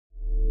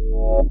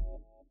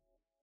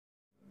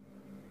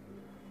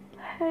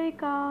Hey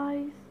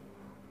guys,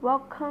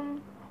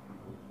 welcome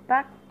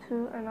back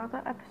to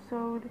another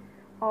episode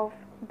of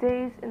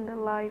Days in the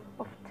Life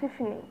of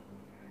Tiffany.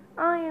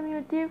 I am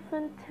your dear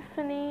friend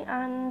Tiffany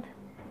and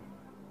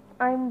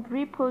I'm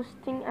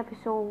reposting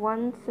episode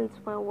 1 since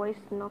my voice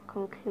did not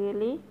come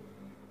clearly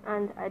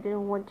and I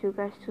didn't want you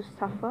guys to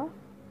suffer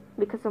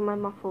because of my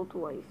muffled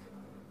voice.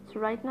 So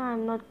right now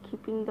I'm not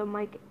keeping the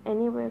mic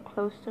anywhere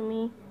close to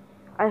me.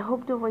 I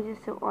hope the voice is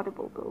still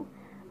audible though.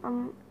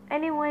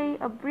 Anyway,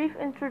 a brief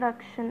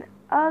introduction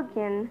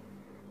again.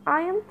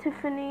 I am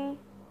Tiffany.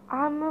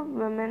 I'm a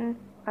woman,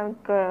 a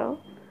girl,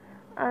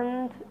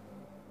 and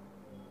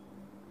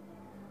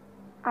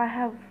I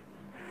have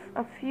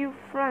a few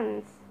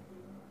friends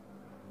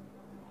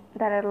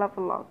that I love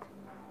a lot.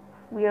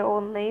 We are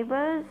all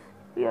neighbors.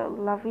 We all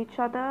love each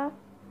other,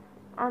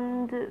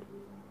 and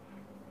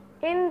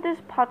in this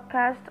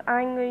podcast,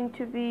 I'm going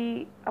to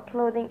be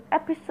uploading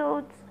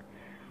episodes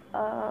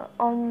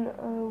on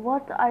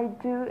what I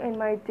do in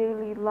my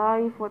daily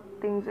life, what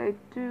things I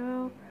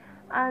do,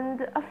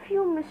 and a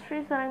few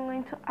mysteries that I'm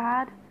going to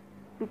add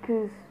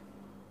because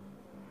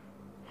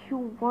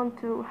you want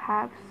to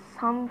have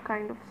some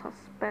kind of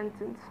suspense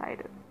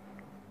inside an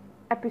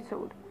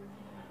episode.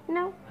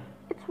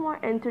 It's more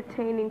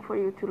entertaining for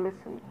you to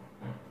listen.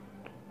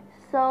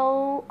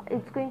 So,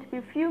 it's going to be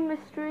a few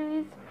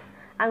mysteries.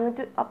 I'm going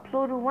to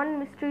upload one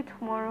mystery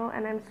tomorrow,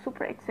 and I'm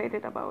super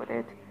excited about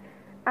it.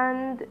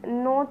 And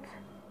note,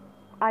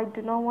 I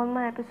do not want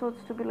my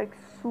episodes to be like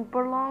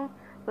super long,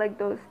 like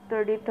those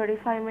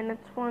 30-35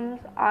 minutes ones.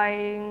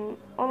 I'm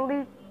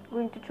only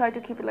going to try to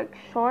keep it like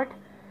short,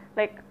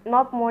 like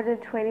not more than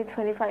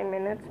 20-25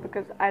 minutes,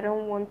 because I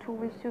don't want to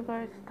waste you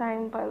guys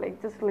time by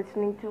like just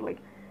listening to like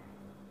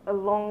a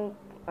long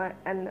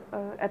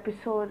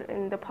episode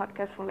in the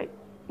podcast for like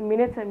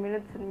minutes and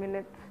minutes and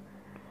minutes,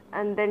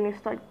 and then you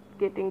start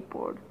getting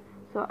bored.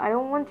 So I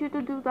don't want you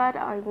to do that.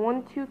 I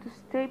want you to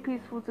stay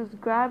peaceful. Just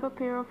grab a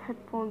pair of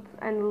headphones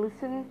and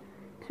listen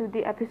to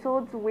the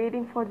episodes,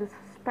 waiting for the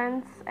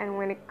suspense and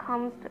when it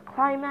comes to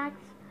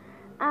climax.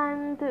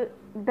 And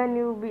then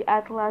you'll be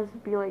at last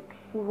be like,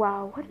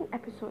 wow, what an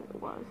episode it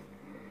was.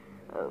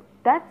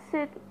 That's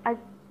it.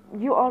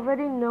 You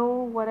already know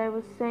what I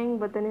was saying,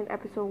 but then in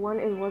episode 1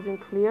 it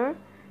wasn't clear.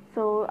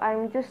 So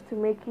I'm just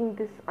making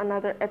this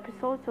another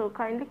episode. So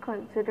kindly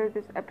consider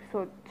this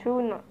episode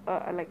 2, not,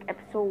 like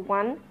episode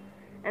 1.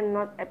 And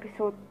not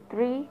episode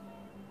 3.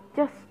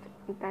 Just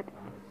that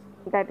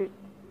is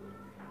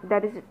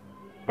it.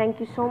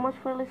 Thank you so much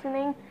for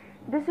listening.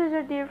 This is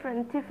your dear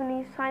friend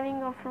Tiffany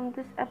signing off from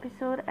this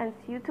episode, and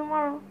see you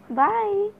tomorrow. Bye.